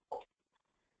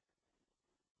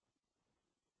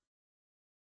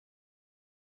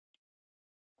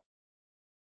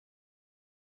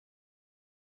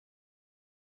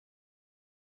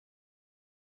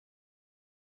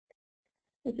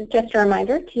 This is just a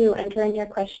reminder to enter in your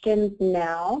questions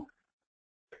now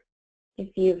if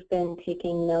you've been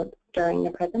taking notes during the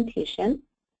presentation.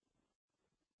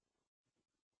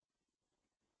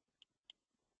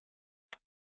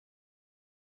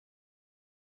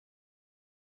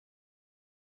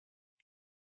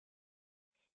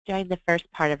 During the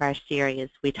first part of our series,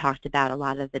 we talked about a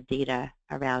lot of the data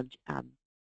around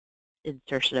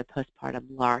insertion of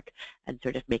postpartum LARC and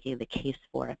sort of making the case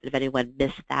for it. But if anyone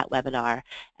missed that webinar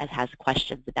and has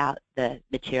questions about the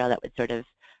material that would sort of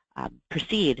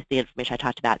precede the information I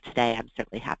talked about today, I'm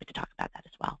certainly happy to talk about that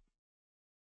as well.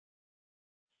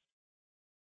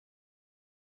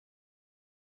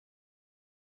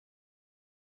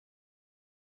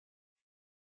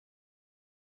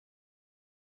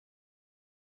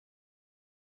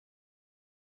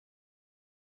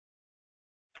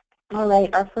 All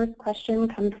right, our first question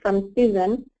comes from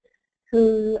Susan,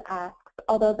 who asks,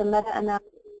 although the meta-analysis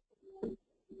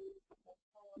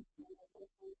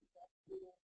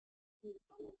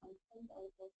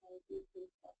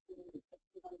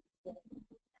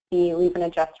the leave and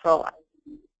adjust role.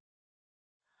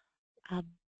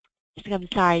 I'm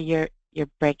sorry, you're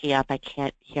breaking up. I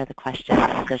can't hear the question.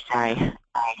 I'm so sorry.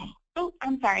 Oh,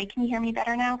 I'm sorry. Can you hear me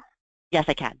better now? Yes,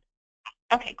 I can.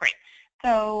 Okay, great.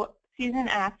 So Susan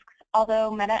asks,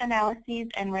 although meta-analyses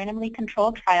and randomly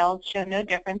controlled trials show no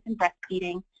difference in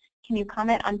breastfeeding, can you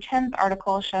comment on Chen's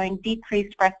article showing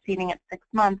decreased breastfeeding at 6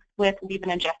 months with leave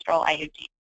and adjust role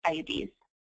IUDs?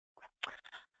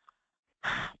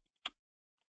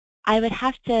 I would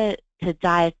have to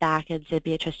dive back into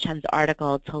Beatrice Chen's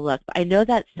article to look. I know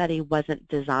that study wasn't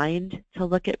designed to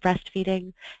look at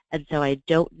breastfeeding, and so I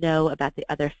don't know about the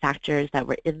other factors that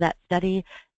were in that study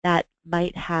that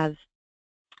might have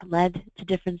led to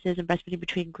differences in breastfeeding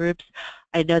between groups.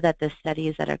 I know that the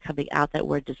studies that are coming out that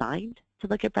were designed to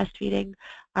look at breastfeeding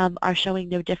are showing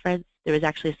no difference. There was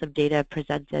actually some data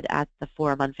presented at the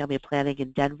Forum on Family Planning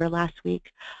in Denver last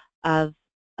week of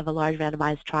a large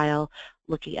randomized trial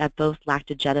looking at both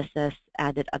lactogenesis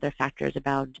and at other factors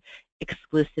around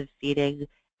exclusive feeding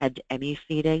and any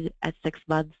feeding at 6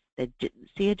 months. They didn't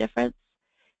see a difference.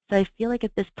 So I feel like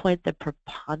at this point the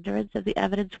preponderance of the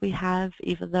evidence we have,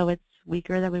 even though it's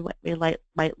weaker than we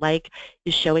might like,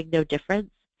 is showing no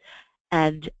difference.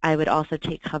 And I would also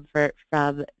take comfort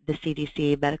from the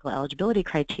CDC medical eligibility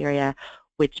criteria,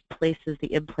 which places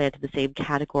the implant in the same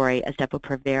category as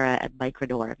Depo-Provera and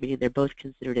Micronor, meaning they're both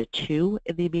considered a 2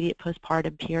 in the immediate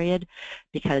postpartum period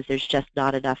because there's just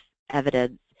not enough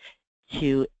evidence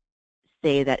to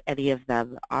say that any of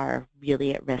them are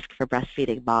really at risk for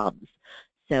breastfeeding moms.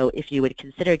 So if you would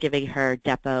consider giving her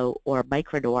Depo or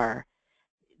Micronor,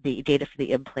 the data for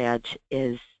the implant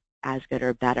is as good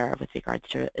or better with regards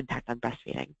to impact on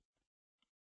breastfeeding.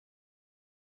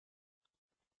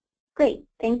 Great,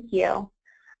 thank you.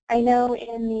 I know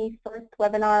in the first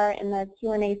webinar, in the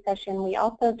Q&A session, we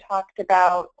also talked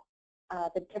about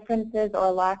the differences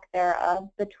or lack thereof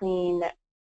between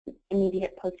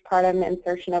immediate postpartum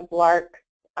insertion of LARC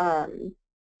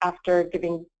after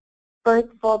giving birth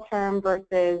full term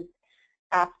versus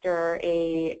after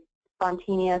a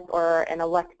spontaneous or an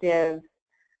elective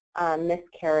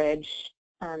miscarriage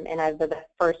in either the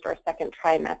first or second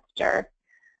trimester.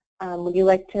 Would you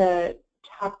like to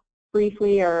talk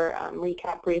briefly or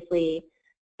recap briefly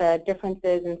the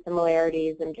differences and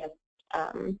similarities and just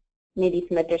maybe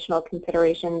some additional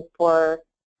considerations for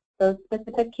those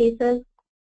specific cases?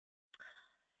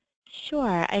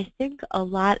 Sure. I think a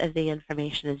lot of the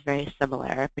information is very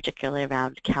similar, particularly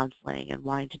around counseling and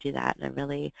wanting to do that in a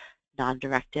really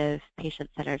non-directive,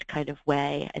 patient-centered kind of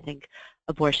way. I think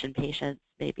abortion patients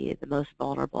may be the most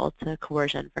vulnerable to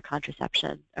coercion for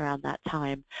contraception around that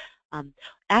time.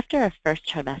 After a first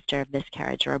trimester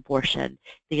miscarriage or abortion,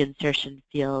 the insertion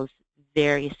feels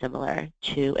very similar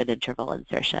to an interval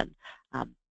insertion.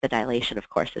 The dilation, of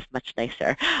course, is much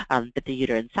nicer, but the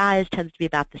uterine size tends to be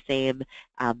about the same,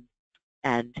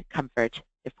 and comfort,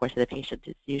 of course, of the patient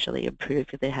is usually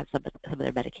improved if they have some of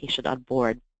their medication on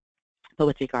board. But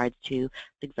with regards to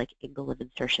things like angle of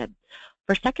insertion.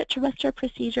 For second trimester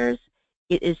procedures,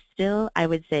 it is still, I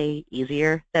would say,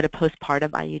 easier than a postpartum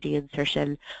IUD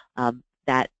insertion.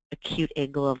 That acute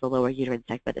angle of the lower uterine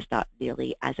segment is not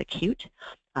nearly as acute.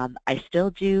 I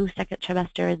still do second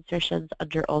trimester insertions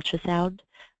under ultrasound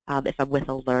if I'm with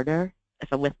a learner.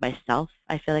 If I'm with myself,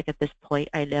 I feel like at this point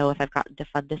I know if I've gotten to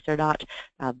fundus or not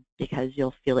because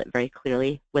you'll feel it very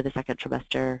clearly with a second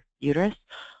trimester uterus.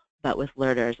 But with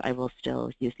learners, I will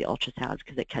still use the ultrasound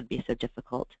because it can be so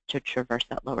difficult to traverse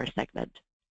that lower segment.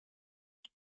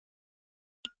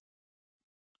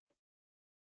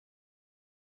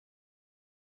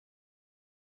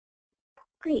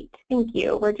 Great, thank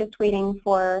you. We're just waiting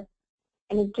for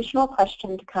an additional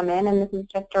question to come in, and this is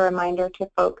just a reminder to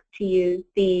folks to use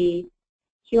the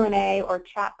Q&A or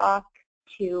chat box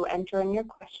to enter in your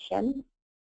question.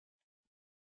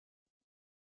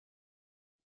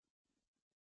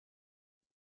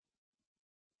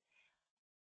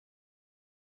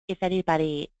 If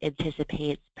anybody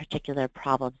anticipates particular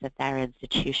problems at their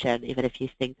institution, even if you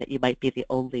think that you might be the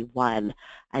only one,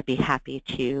 I'd be happy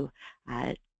to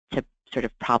sort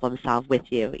of problem solve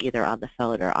with you, either on the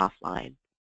phone or offline.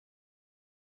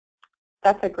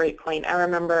 That's a great point. I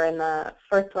remember in the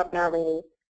first webinar we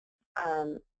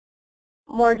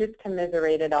more just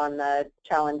commiserated on the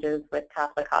challenges with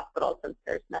Catholic hospitals since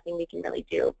there's nothing we can really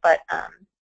do, but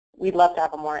we'd love to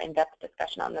have a more in-depth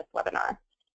discussion on this webinar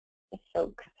if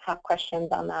folks have questions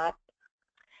on that.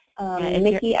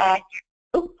 Mickey asked,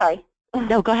 oh, sorry.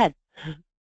 No, go ahead.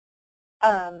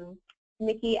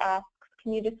 Mickey asks,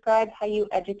 can you describe how you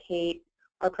educate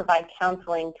or provide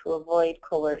counseling to avoid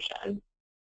coercion?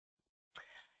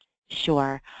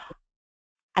 Sure.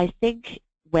 I think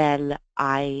when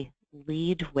I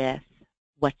lead with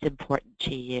what's important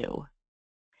to you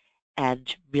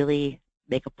and really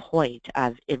make a point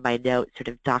of, in my notes, sort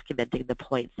of documenting the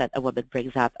points that a woman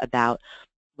brings up about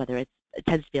whether it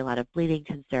tends to be a lot of bleeding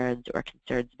concerns or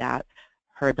concerns about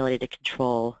her ability to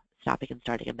control stopping and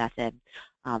starting a method,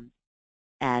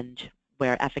 and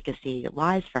where efficacy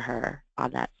lies for her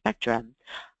on that spectrum.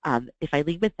 If I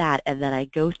lead with that and then I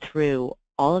go through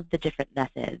all of the different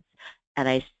methods and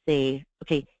I say,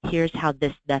 okay, here's how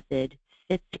this method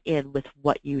fits in with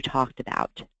what you talked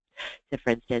about. So for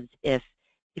instance, if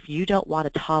you don't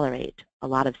want to tolerate a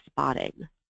lot of spotting,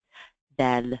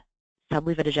 then some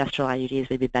levonorgestrel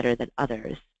IUDs may be better than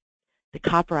others. The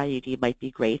copper IUD might be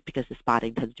great because the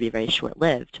spotting tends to be very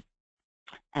short-lived.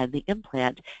 And the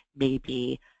implant may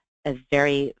be a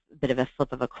very bit of a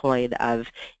flip of a coin of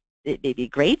it may be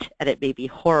great and it may be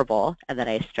horrible. And then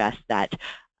I stress that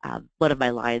one of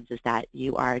my lines is that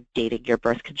you are dating your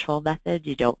birth control method.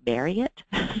 You don't marry it.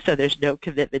 So there's no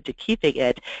commitment to keeping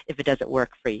it if it doesn't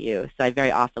work for you. So I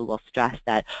very often will stress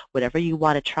that whatever you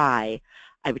want to try,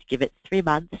 I would give it 3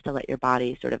 months to let your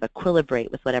body sort of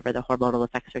equilibrate with whatever the hormonal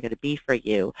effects are going to be for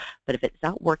you. But if it's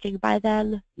not working by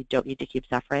then, you don't need to keep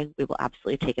suffering. We will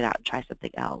absolutely take it out and try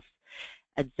something else.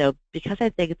 And so because I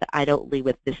think that I don't lead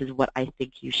with this is what I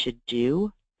think you should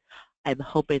do, I'm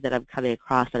hoping that I'm coming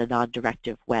across in a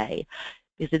non-directive way.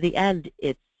 Because in the end,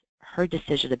 it's her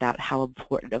decision about how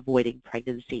important avoiding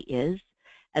pregnancy is.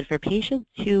 And for patients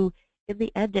who, in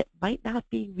the end, it might not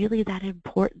be really that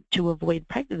important to avoid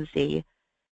pregnancy,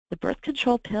 the birth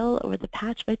control pill or the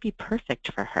patch might be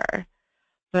perfect for her.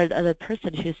 For another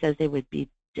person who says they would be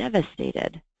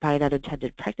devastated by an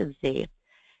unintended pregnancy,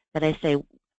 then I say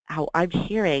how I'm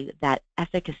hearing that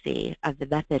efficacy of the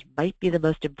method might be the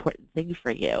most important thing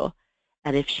for you.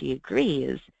 And if she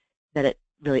agrees, then it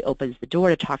really opens the door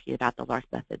to talking about the LARC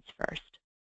methods first.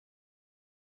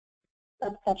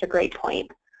 That's such a great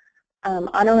point.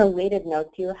 On a related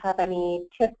note, do you have any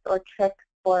tips or tricks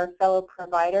for fellow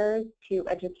providers to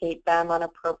educate them on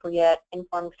appropriate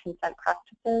informed consent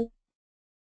practices?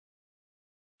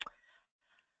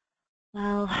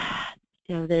 Well,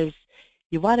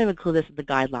 you want to include this in the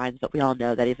guidelines, but we all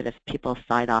know that even if people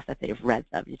sign off that they've read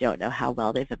them, you don't know how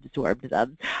well they've absorbed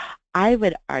them. I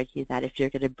would argue that if you're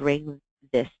going to bring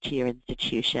this to your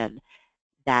institution,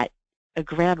 that a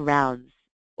grand rounds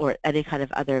or any kind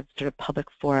of other sort of public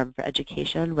forum for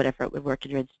education, whatever it would work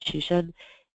in your institution,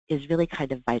 is really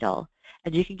kind of vital.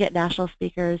 And you can get national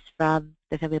speakers from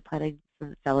the Family Planning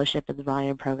Fellowship and the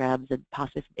Ryan programs and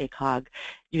possibly from ACOG.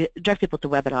 You direct people to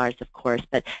webinars, of course,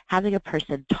 but having a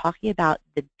person talking about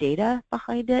the data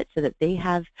behind it so that they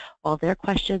have all their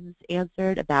questions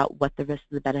answered about what the risks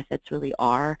and the benefits really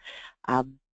are,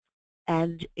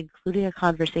 and including a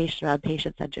conversation around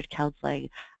patient-centered counseling,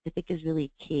 I think is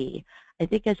really key. I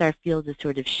think as our field is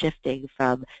sort of shifting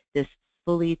from this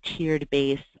fully tiered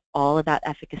base, all about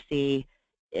efficacy,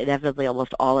 inevitably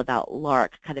almost all about LARC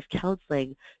kind of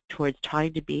counseling, towards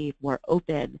trying to be more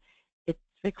open, it's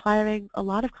requiring a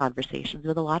lot of conversations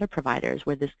with a lot of providers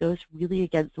where this goes really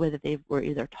against the way that they were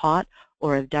either taught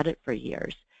or have done it for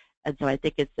years. And so I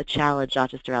think it's a challenge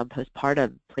not just around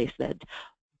postpartum placement,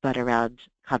 but around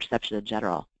contraception in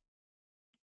general.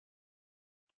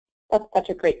 That's such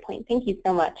a great point. Thank you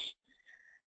so much.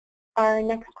 Our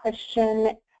next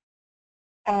question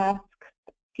asks,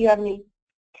 do you have any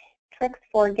tricks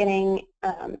for getting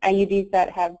IUDs that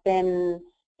have been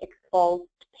exposed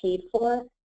paid for,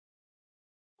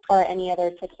 or any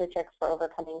other tips or tricks for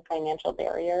overcoming financial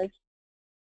barriers?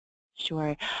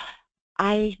 Sure.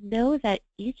 I know that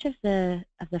each of the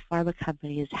pharma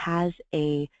companies has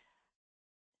a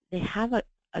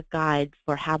guide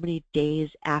for how many days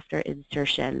after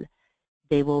insertion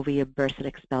they will reimburse an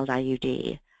expelled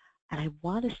IUD. And I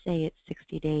want to say it's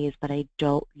 60 days, but I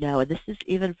don't know. And this is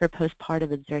even for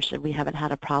postpartum insertion. We haven't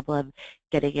had a problem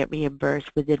getting it reimbursed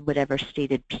within whatever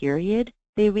stated period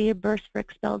they reimburse for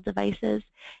expelled devices.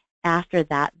 After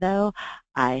that, though,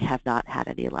 I have not had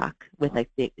any luck with like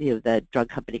the drug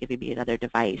company giving me another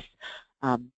device.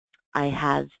 I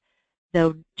have,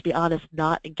 though, to be honest,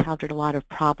 not encountered a lot of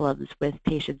problems with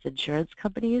patients' insurance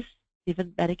companies,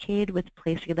 even Medicaid, with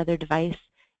placing another device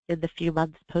in the few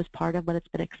months postpartum when it's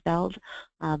been expelled.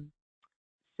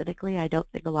 Cynically, I don't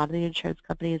think a lot of the insurance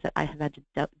companies that I have had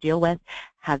to deal with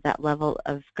have that level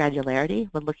of granularity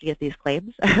when looking at these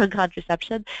claims on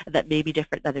contraception, and that may be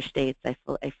different in other states, I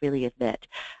freely admit.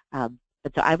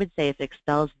 But so I would say if it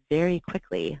expels very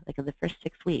quickly, like in the first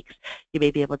 6 weeks, you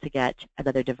may be able to get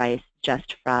another device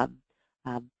just from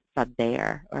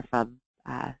Bayer or from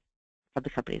the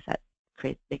companies that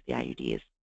make the IUDs.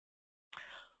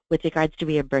 With regards to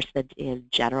reimbursement in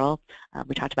general,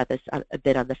 we talked about this a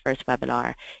bit on the first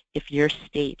webinar. If your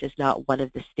state is not one of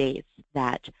the states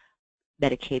that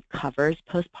Medicaid covers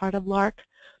postpartum LARC,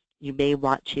 you may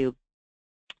want to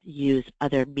use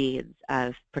other means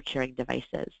of procuring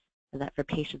devices. And that for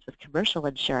patients with commercial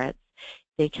insurance,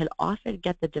 they can often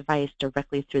get the device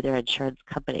directly through their insurance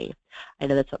company. I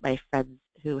know that's what my friends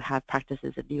who have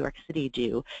practices in New York City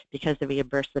do, because the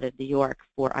reimbursement in New York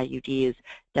for IUDs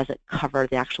doesn't cover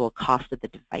the actual cost of the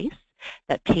device,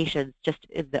 that patients just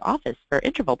in the office for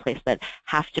interval placement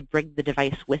have to bring the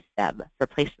device with them for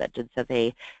placement. And so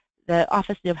the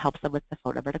office helps them with the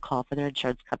phone number to call for their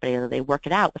insurance company, and then they work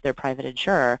it out with their private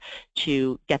insurer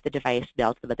to get the device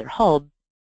mailed to them at their home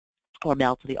or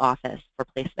mailed to the office for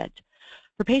placement.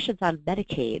 For patients on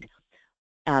Medicaid,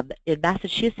 in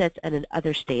Massachusetts and in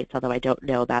other states, although I don't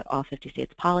know about all 50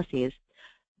 states' policies,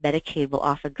 Medicaid will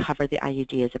often cover the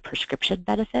IUD as a prescription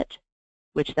benefit,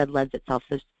 which then lends itself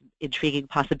to intriguing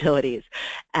possibilities.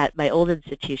 At my old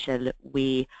institution,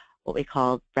 what we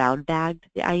call brown bagged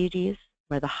the IUDs,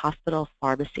 where the hospital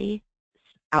pharmacy,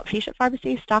 outpatient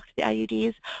pharmacy, stocked the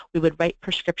IUDs. We would write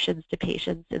prescriptions to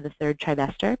patients in the 3rd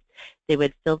trimester. They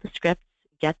would fill the scripts,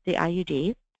 get the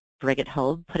IUD, bring it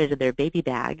home, put it in their baby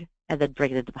bag, and then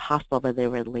bring it into the hospital when they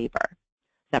were in labor.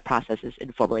 That process is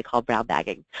informally called brown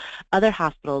bagging. Other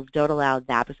hospitals don't allow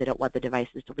that because they don't want the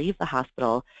devices to leave the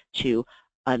hospital to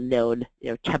unknown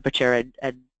temperature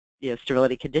and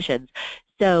sterility conditions.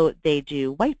 So they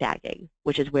do white bagging,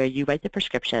 which is where you write the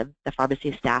prescription, the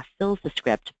pharmacy staff fills the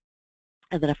script,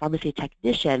 and then a pharmacy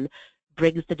technician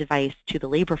brings the device to the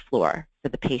labor floor for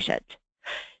the patient.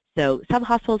 So some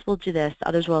hospitals will do this,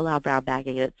 others will allow brown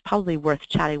bagging, and it's probably worth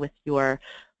chatting with your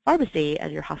pharmacy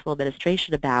and your hospital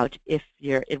administration about if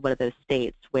you're in one of those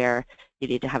states where you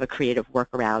need to have a creative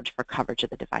workaround for coverage of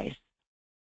the device.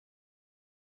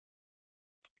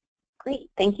 Great,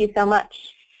 thank you so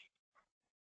much.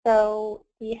 So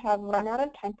we have run out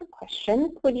of time for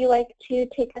questions. Would you like to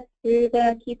take us through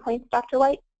the key points, Dr.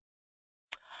 White?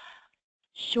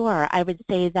 Sure. I would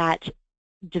say that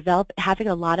having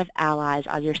a lot of allies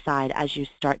on your side as you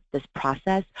start this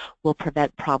process will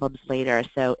prevent problems later.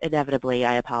 So inevitably,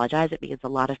 I apologize, it means a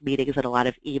lot of meetings and a lot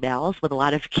of emails with a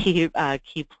lot of key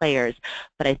players,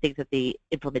 but I think that the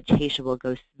implementation will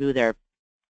go smoother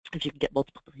if you can get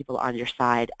multiple people on your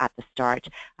side at the start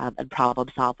and problem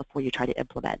solve before you try to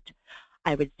implement.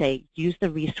 I would say use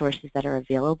the resources that are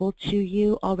available to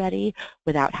you already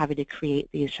without having to create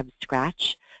these from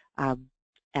scratch.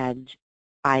 And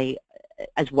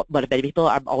as one of many people,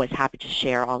 I'm always happy to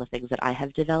share all the things that I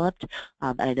have developed.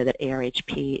 And I know that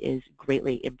ARHP is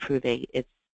greatly improving its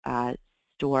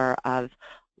store of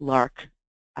LARC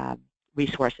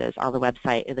resources on the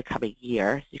website in the coming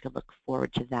year. So you can look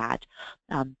forward to that.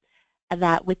 And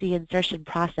that with the insertion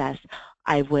process,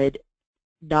 I would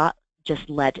not just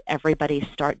let everybody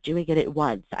start doing it at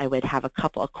once. I would have a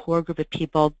core group of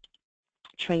people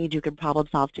trained who can problem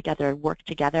solve together and work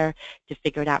together to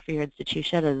figure it out for your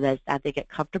institution, and as they get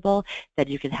comfortable, then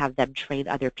you can have them train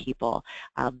other people.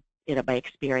 In my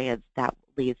experience, that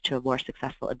leads to a more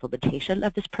successful implementation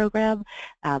of this program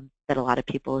than a lot of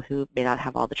people who may not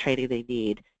have all the training they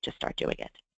need to start doing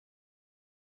it.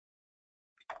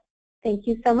 Thank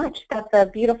you so much. That's a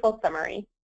beautiful summary.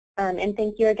 And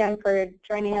thank you again for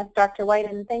joining us, Dr. White,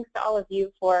 and thanks to all of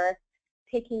you for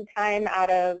taking time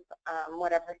out of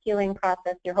whatever healing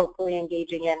process you're hopefully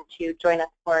engaging in to join us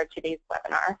for today's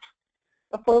webinar.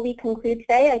 Before we conclude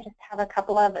today, I just have a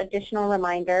couple of additional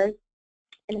reminders.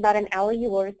 In about an hour, you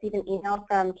will receive an email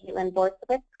from Caitlin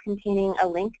Borsowitz containing a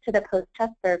link to the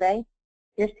post-test survey.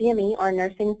 Your CME or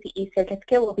nursing CE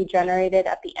certificate will be generated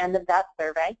at the end of that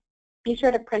survey. Be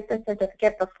sure to print the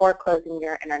certificate before closing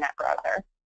your internet browser.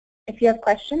 If you have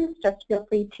questions, just feel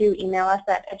free to email us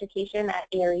at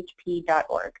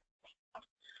education@arhp.org.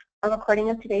 A recording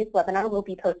of today's webinar will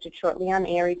be posted shortly on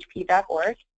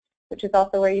arhp.org, which is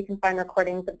also where you can find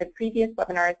recordings of the previous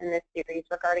webinars in this series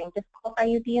regarding difficult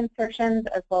IUD insertions,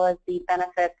 as well as the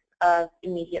benefits of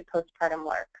immediate postpartum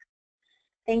LARC.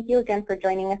 Thank you again for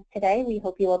joining us today. We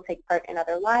hope you will take part in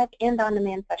other live and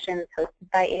on-demand sessions hosted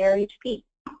by ARHP.